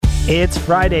It's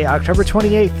Friday, October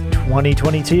 28th,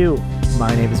 2022.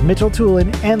 My name is Mitchell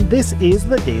Tulin, and this is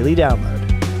the Daily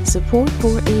Download. Support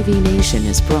for AV Nation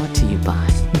is brought to you by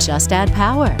Just Add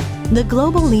Power, the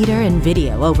global leader in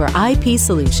video over IP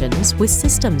solutions with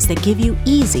systems that give you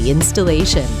easy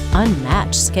installation,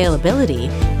 unmatched scalability,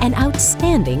 and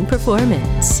outstanding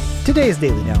performance. Today's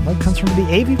Daily Download comes from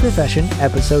The AV Profession,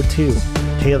 Episode 2.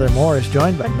 Taylor Moore is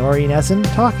joined by Noreen Essen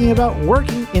talking about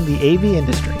working in the AV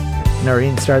industry.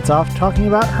 Noreen starts off talking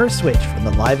about her switch from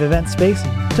the live event space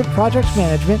to project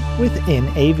management within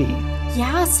AV.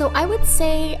 Yeah, so I would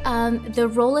say the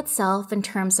role itself in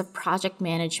terms of project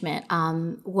management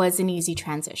was an easy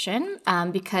transition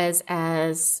because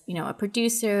as a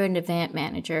producer and event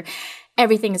manager,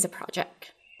 everything is a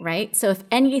project, right? So if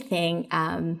anything,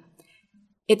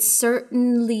 it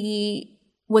certainly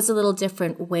was a little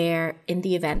different where in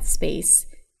the event space,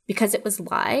 because it was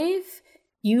live,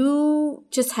 you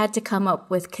just had to come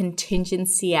up with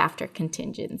contingency after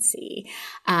contingency.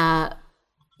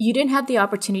 You didn't have the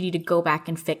opportunity to go back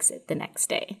and fix it the next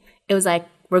day. It was like,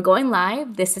 we're going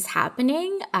live, this is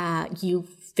happening, you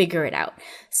figure it out.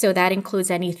 So that includes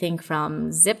anything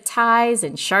from zip ties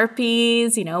and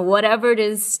Sharpies, whatever it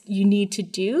is you need to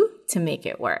do to make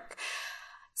it work.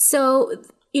 So,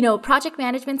 project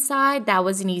management side, that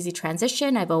was an easy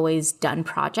transition. I've always done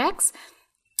projects.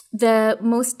 The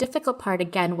most difficult part,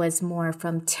 again, was more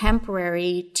from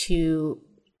temporary to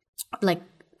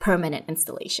permanent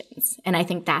installations. And I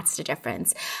think that's the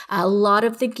difference. A lot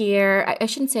of the gear, I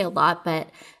shouldn't say a lot, but,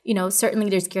 certainly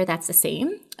there's gear that's the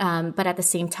same. But at the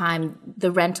same time,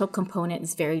 the rental component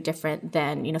is very different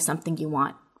than, something you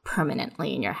want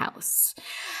permanently in your house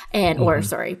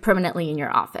permanently in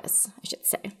your office, I should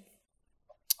say.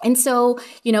 And so,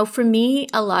 for me,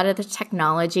 a lot of the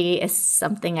technology is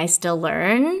something I still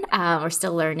learn or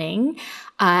still learning.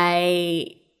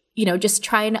 Just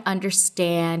trying to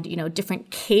understand,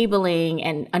 different cabling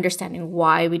and understanding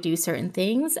why we do certain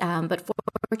things. But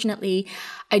fortunately,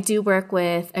 I do work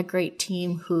with a great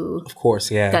team who, of course,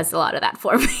 does a lot of that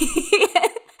for me.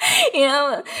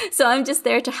 So I'm just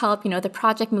there to help, the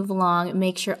project move along,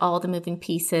 make sure all the moving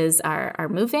pieces are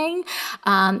moving.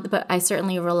 But I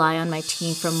certainly rely on my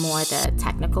team for more the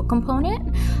technical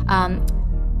component.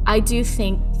 I do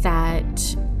think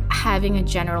that having a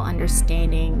general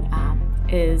understanding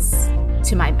is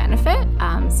to my benefit.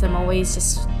 So I'm always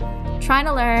just trying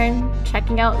to learn,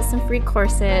 checking out some free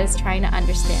courses, trying to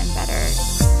understand better.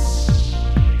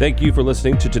 Thank you for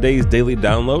listening to today's Daily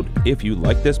Download. If you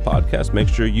like this podcast, make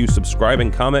sure you subscribe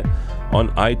and comment on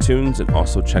iTunes and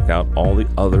also check out all the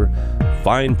other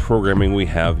fine programming we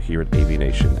have here at AV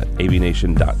Nation at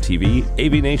avnation.tv,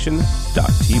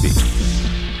 avnation.tv.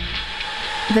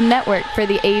 The network for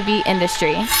the AV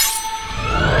industry.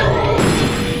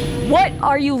 What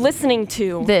are you listening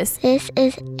to? This is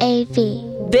AV.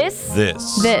 This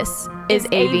is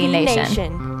AV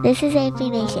Nation. This is AV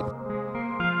Nation.